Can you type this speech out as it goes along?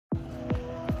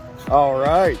All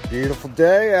right, beautiful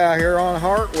day out here on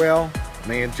Hartwell.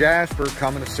 Me and Jasper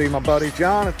coming to see my buddy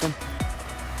Jonathan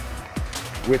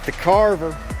with the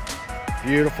Carver.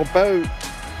 Beautiful boat.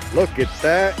 Look at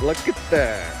that, look at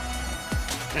that.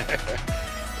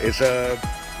 It's a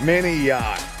mini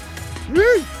yacht.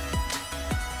 Woo!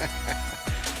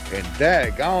 And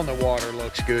daggone, the water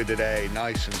looks good today.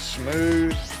 Nice and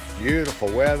smooth,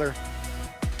 beautiful weather.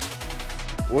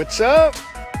 What's up?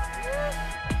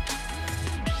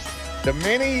 The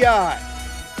mini yacht.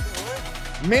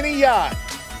 Mini yacht.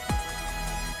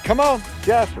 Come on,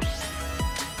 Jasper.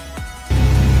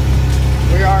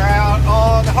 We are out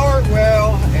on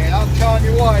Hartwell, and I'm telling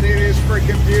you what, it is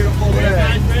freaking beautiful today. Very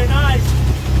nice, very nice.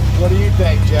 What do you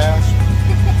think, Jasper?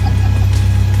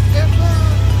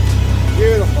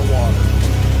 Beautiful water.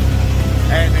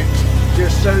 And it's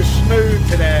just so smooth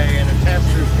today, and the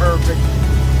temperature's perfect.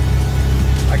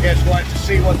 I guess we'll have to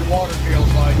see what the water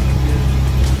feels like.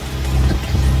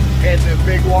 In the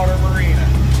big water marina.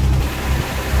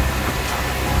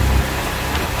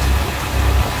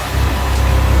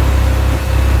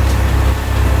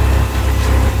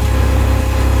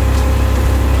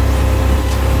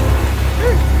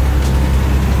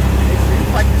 It seems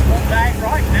like it's going back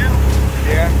right now.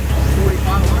 Yeah.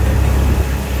 4,500.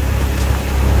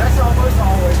 That's almost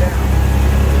all the way down.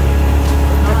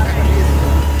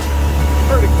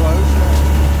 Pretty close.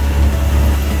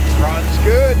 Runs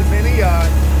good, the mini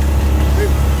yacht.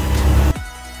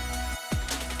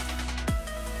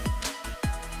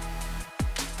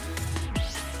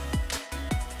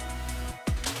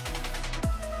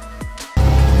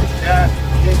 Yeah,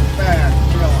 getting fast,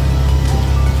 chilling.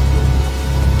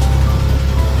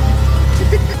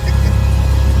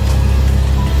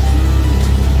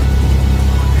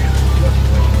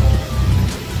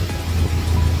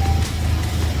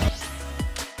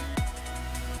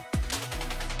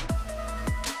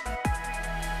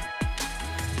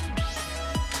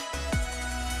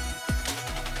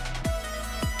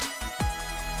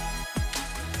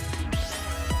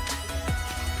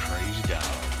 Crazy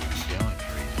dog. He's doing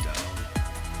crazy dog.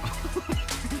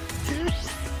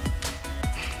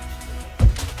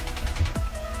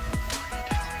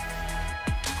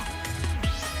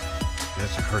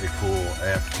 That's a pretty cool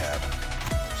aft cabin.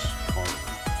 It's Carver.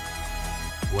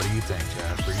 What do you think,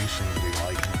 Jasper? You seem to be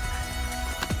liking it.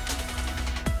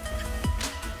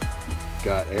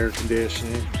 Got air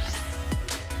conditioning.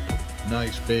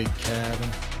 Nice big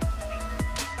cabin.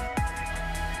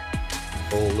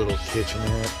 Full little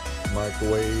kitchenette,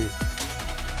 microwave,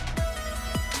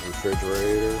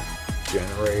 refrigerator,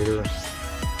 generator.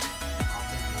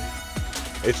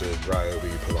 It's a Ryobi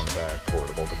you put on the back,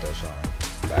 portable, but that's on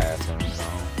bathroom and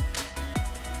all.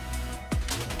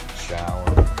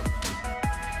 Shower.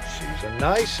 She's a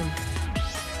nice one.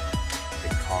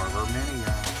 Big Carver mini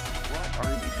yacht. What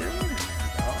are you doing in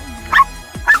there, dog?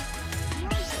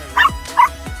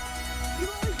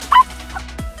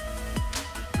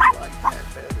 You like that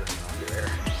bedroom under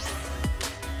there.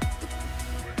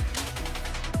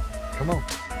 Come on.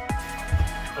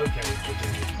 Okay.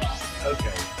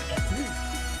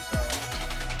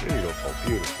 Beautiful,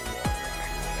 beautiful water out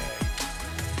here today.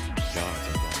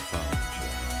 Jonathan's on the phone.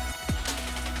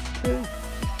 So. Yeah.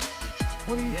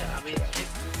 What do you Yeah, I think? mean,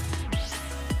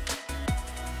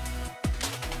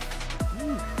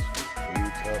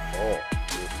 Beautiful.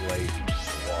 This lake, the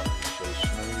water is so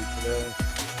smooth today.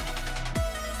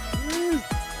 Woo.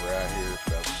 We're out here, it's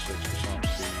about 6 or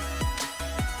something feet.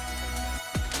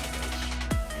 And it's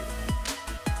beautiful.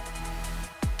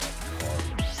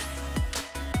 Carver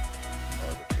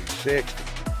 260.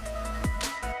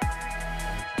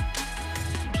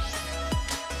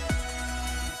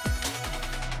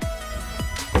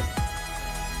 Coming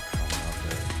out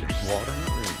the big water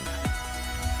marina.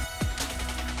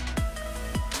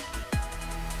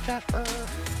 Jasper.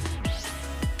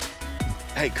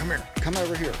 Hey, come here. Come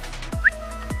over here.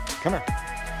 Come here.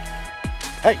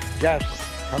 Hey, Jasper.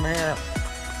 Come here.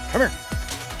 Come here.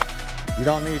 You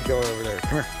don't need to go over there.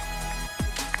 Come here.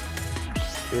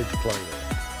 Kids play there.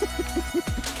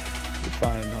 You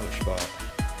find another spot.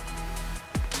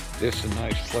 This is a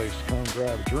nice place to come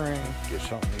grab a drink, get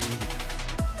something to eat.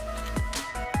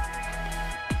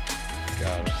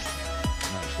 Got a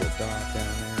nice little dock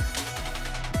down there.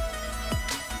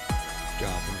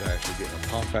 Jonathan's actually getting a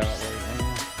pump out right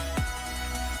now.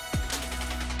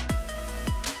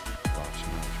 Lots of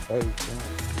nice boats out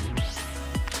there.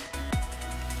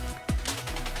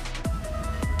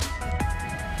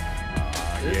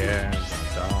 Yeah, it's on the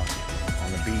dock, on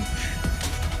the beach.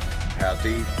 How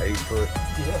deep? 8 foot?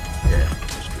 yeah. Yeah,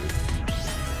 that's good.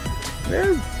 No,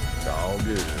 it's all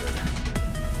good.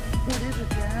 What is it,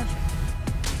 Jasper?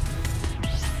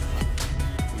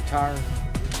 tired,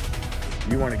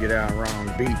 you want to get out and run on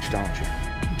the beach, don't you?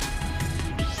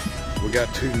 We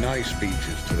got 2 nice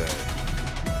beaches today.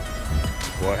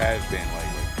 Well, it has been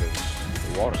lately because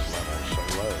the water level is so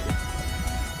low.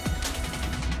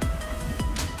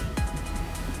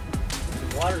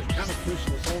 The water's kind of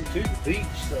pushing us on to the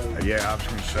beach, so Yeah, I was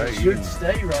going to say, it should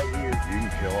stay right here. you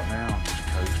can kill it now. Just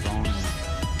coast on.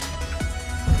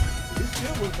 This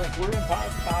still looks like we're in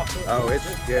 5 foot. Oh, it's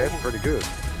pretty good.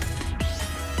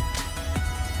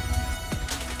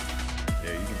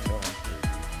 Yeah, you can tell it's pretty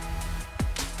good.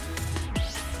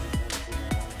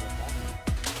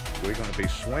 We're going to be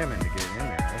swimming to get in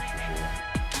there, that's for sure.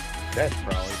 That's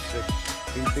probably 6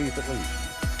 feet deep at least.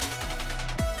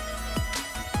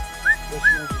 Unless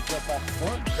you want to jump off the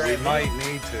front. We grab might it.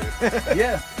 need to.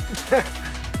 Yeah.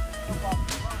 Jump off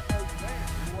the front over there.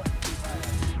 It wasn't too bad.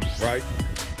 Right.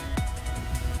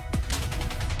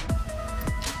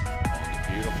 On the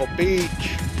beautiful beach.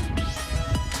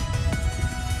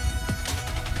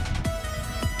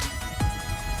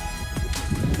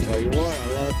 Tell you what, I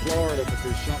love Florida, but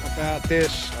there's something about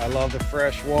this. I love the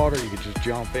fresh water. You can just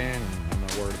jump in and I'm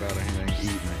not worried about anything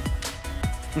eating it.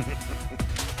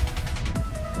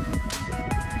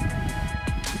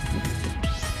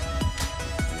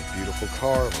 And a beautiful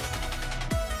Carver.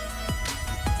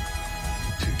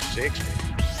 260.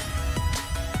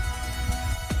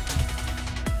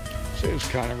 So this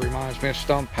kind of reminds me of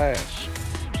Stump Pass.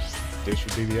 This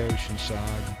would be the ocean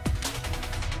side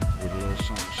with a little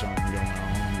something going on,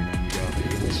 and then you got the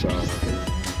other side right here in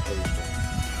the coastal.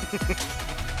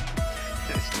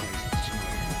 It's nice and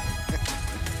smooth.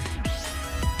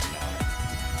 Nah,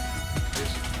 this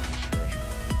is nice fresh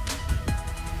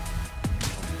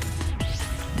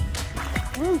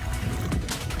water. Woo.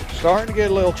 Starting to get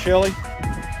a little chilly.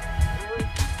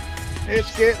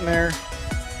 It's getting there.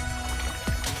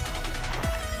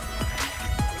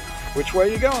 Which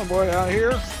way you going, boy? Out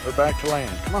here or back to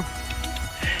land? Come on.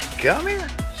 Come here.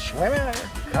 Swim in there.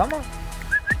 Come on.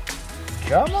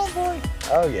 Come on, boy.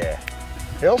 Oh, yeah.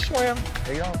 He'll swim.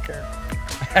 He don't care.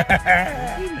 Come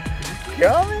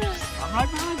here. I'm right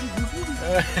behind you.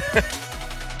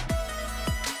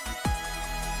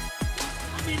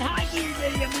 I'm in high gear,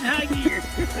 Daddy. I'm in high gear.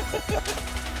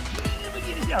 Let me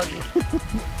get this out here.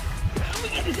 Let me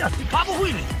get this out here. Papa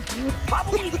Willie. Papa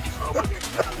Willie. Oh, my God.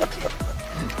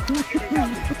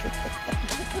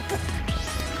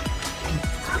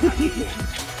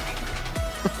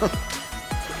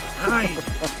 Nice.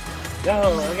 No,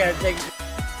 I gotta take it.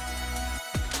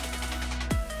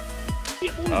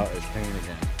 Oh, it's pain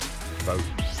again. Boat.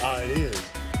 Oh, it is.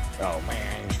 Oh,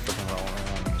 man, he's freaking rolling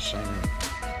around in the sand.